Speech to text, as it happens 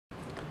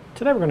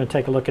Today we're going to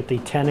take a look at the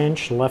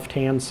 10-inch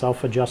left-hand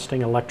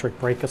self-adjusting electric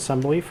brake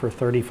assembly for a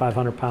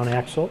 3,500 pound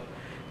axle.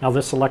 Now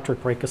this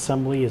electric brake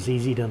assembly is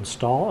easy to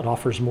install. It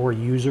offers more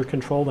user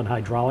control than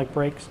hydraulic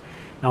brakes.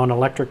 Now in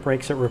electric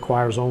brakes it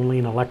requires only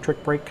an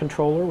electric brake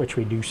controller, which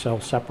we do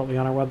sell separately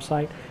on our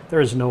website. There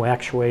is no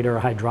actuator or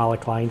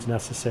hydraulic lines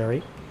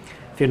necessary.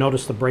 If you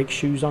notice the brake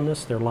shoes on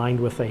this, they're lined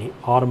with a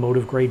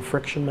automotive grade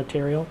friction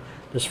material.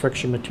 This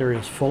friction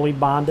material is fully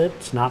bonded.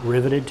 It's not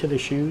riveted to the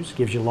shoes,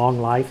 gives you long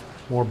life,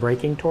 more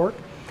braking torque.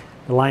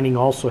 The lining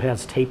also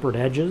has tapered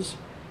edges,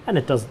 and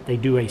they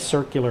do a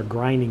circular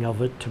grinding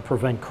of it to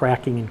prevent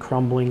cracking and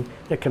crumbling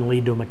that can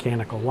lead to a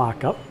mechanical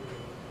lockup.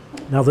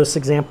 Now this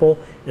example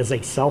is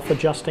a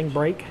self-adjusting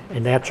brake,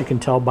 and that you can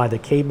tell by the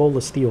cable,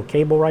 the steel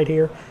cable right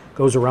here,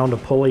 goes around a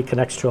pulley,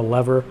 connects to a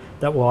lever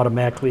that will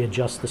automatically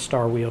adjust the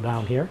star wheel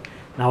down here.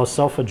 Now a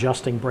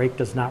self-adjusting brake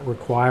does not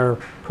require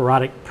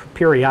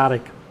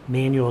periodic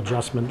manual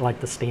adjustment like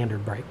the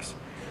standard brakes.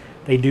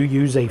 They do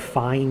use a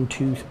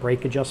fine-tooth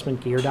brake adjustment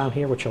gear down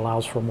here, which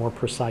allows for more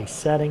precise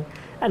setting,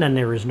 and then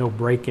there is no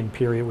break-in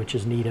period which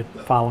is needed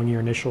following your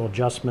initial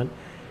adjustment.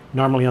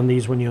 Normally on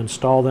these, when you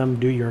install them,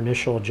 do your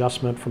initial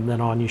adjustment. From then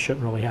on you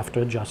shouldn't really have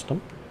to adjust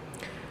them.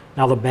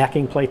 Now the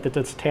backing plate that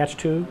it's attached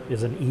to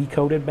is an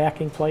E-coated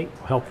backing plate,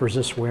 will help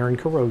resist wear and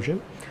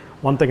corrosion.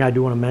 One thing I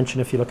do want to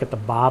mention, if you look at the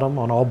bottom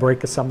on all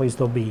brake assemblies,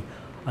 there'll be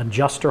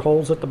adjuster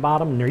holes at the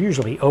bottom, and they're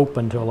usually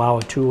open to allow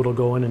a tool to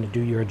go in and to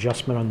do your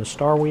adjustment on the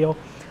star wheel.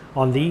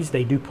 On these,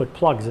 they do put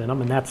plugs in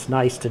them, and that's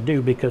nice to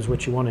do, because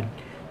what you want to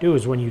do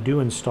is when you do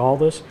install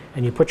this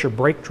and you put your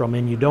brake drum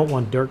in, you don't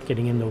want dirt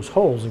getting in those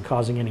holes and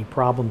causing any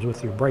problems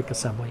with your brake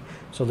assembly.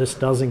 So this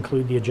does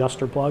include the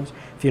adjuster plugs.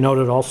 If you note,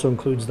 it also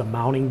includes the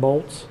mounting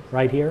bolts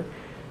right here.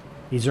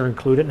 These are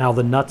included. Now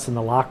the nuts and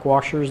the lock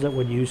washers that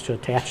would use to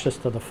attach this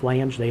to the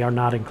flange, they are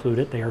not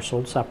included. They are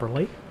sold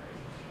separately.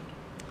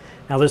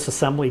 Now this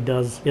assembly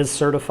is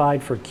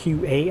certified for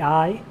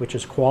QAI, which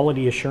is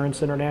Quality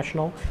Assurance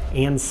International,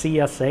 and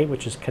CSA,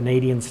 which is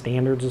Canadian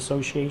Standards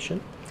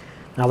Association.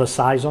 Now the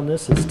size on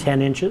this is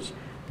 10 inches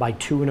by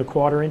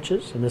 2¼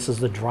 inches, and this is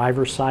the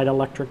driver's side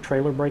electric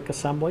trailer brake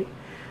assembly.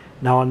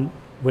 Now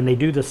when they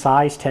do the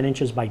size 10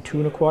 inches by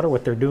 2¼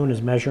 what they're doing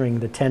is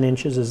measuring the 10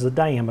 inches is the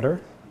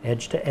diameter,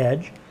 edge to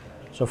edge.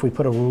 So if we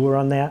put a ruler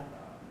on that,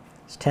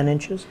 it's 10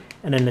 inches,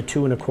 and then the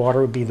 2¼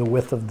 would be the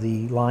width of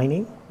the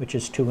lining, which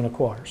is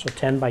 2¼ So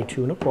 10 by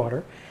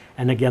 2¼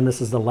 And again, this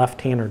is the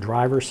left-hand or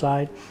driver's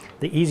side.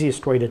 The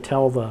easiest way to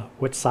tell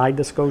which side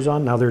this goes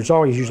on, now there's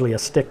always usually a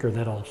sticker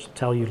that'll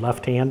tell you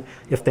left hand.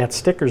 If that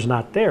sticker's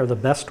not there, the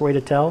best way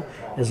to tell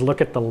is look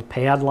at the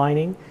pad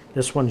lining.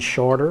 This one's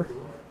shorter.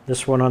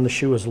 This one on the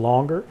shoe is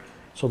longer.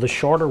 So the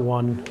shorter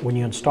one, when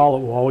you install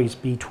it, will always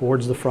be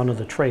towards the front of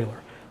the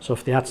trailer. So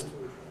if that's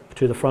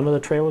to the front of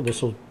the trailer,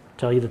 this will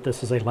tell you that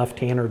this is a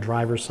left-hand or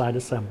driver's side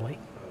assembly.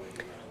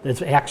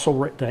 The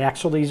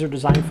axle these are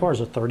designed for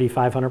is a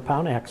 3,500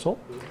 pound axle.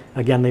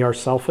 Again, they are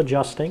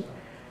self-adjusting.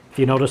 If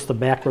you notice the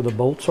back where the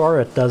bolts are,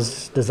 it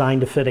does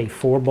designed to fit a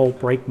 4-bolt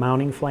brake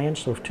mounting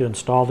flange. So to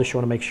install this, you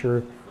want to make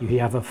sure you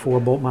have a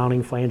 4-bolt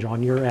mounting flange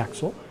on your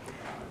axle.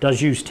 It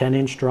does use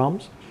 10-inch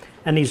drums,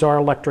 and these are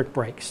electric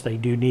brakes. They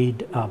do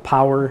need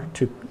power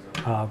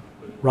to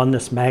run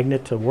this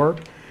magnet to work.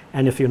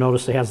 And if you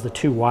notice, it has the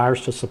 2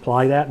 wires to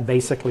supply that. And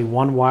basically,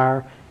 one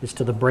wire is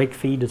to the brake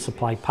feed to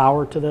supply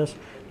power to this.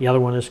 The other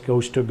one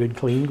goes to a good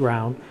clean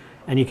ground.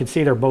 And you can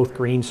see they're both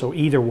green, so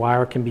either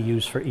wire can be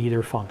used for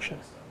either function.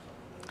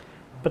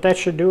 But that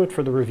should do it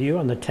for the review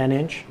on the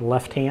 10-inch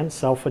left-hand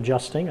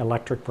self-adjusting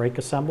electric brake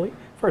assembly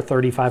for a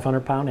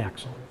 3,500 pound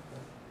axle.